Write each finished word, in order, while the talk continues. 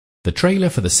The trailer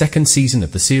for the second season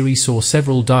of the series saw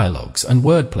several dialogues and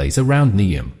wordplays around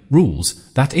Niam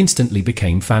rules that instantly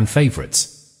became fan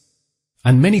favorites.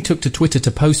 And many took to Twitter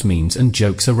to post memes and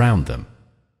jokes around them.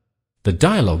 The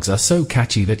dialogues are so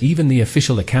catchy that even the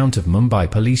official account of Mumbai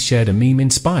Police shared a meme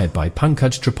inspired by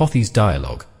Pankaj Tripathi's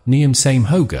dialogue, Niyam same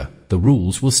hoga, the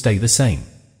rules will stay the same.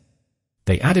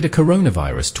 They added a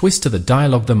coronavirus twist to the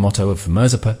dialogue. The motto of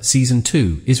MIRZAPUR Season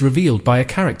 2 is revealed by a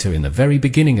character in the very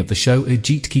beginning of the show,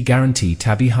 Ajit ki guarantee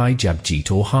tabhi hai jab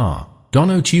jeet or ha,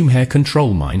 dono tumhe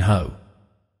control mine ho.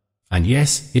 And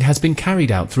yes, it has been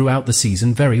carried out throughout the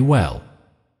season very well.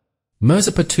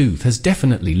 MIRZAPUR 2 has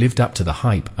definitely lived up to the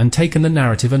hype and taken the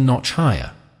narrative a notch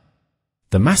higher.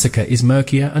 The massacre is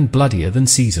murkier and bloodier than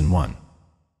Season 1.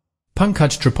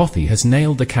 Pankaj Tripathi has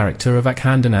nailed the character of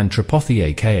Akhandanan Tripathi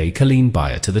aka Kaleen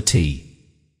Bayer to the T.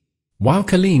 While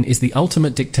Kaleen is the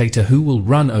ultimate dictator who will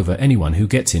run over anyone who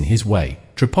gets in his way,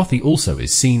 Tripathi also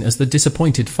is seen as the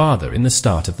disappointed father in the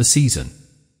start of the season.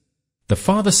 The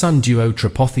father-son duo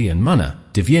Tripathi and Munna,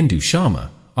 Divyenndu Sharma,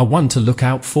 are one to look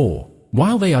out for.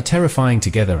 While they are terrifying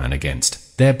together and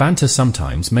against, their banter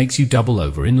sometimes makes you double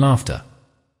over in laughter.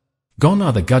 Gone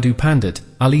are the Guddu Pandit,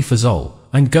 Ali Fazal,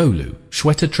 and Golu,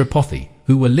 Shweta Tripathi,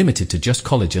 who were limited to just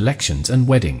college elections and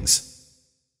weddings.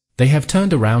 They have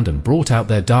turned around and brought out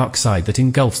their dark side that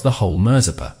engulfs the whole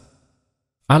MIRZAPUR.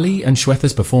 Ali and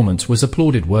Shweta's performance was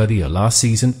applauded worthy last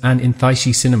season, and in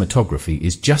Thaishi cinematography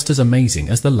is just as amazing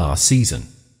as the last season.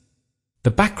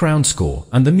 The background score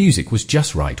and the music was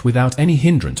just right without any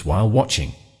hindrance while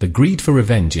watching. The greed for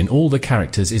revenge in all the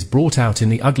characters is brought out in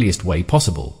the ugliest way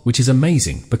possible, which is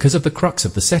amazing because of the crux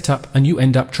of the setup, and you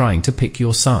end up trying to pick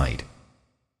your side.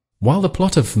 While the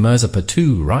plot of MIRZAPUR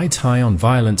 2 rides high on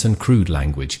violence and crude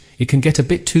language, it can get a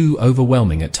bit too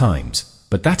overwhelming at times,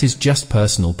 but that is just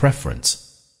personal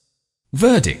preference.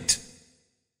 Verdict: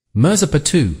 MIRZAPUR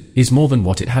 2 is more than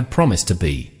what it had promised to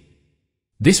be.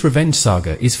 This revenge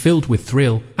saga is filled with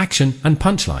thrill, action, and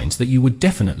punchlines that you would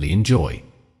definitely enjoy.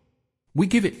 We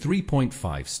give it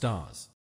 3.5 stars.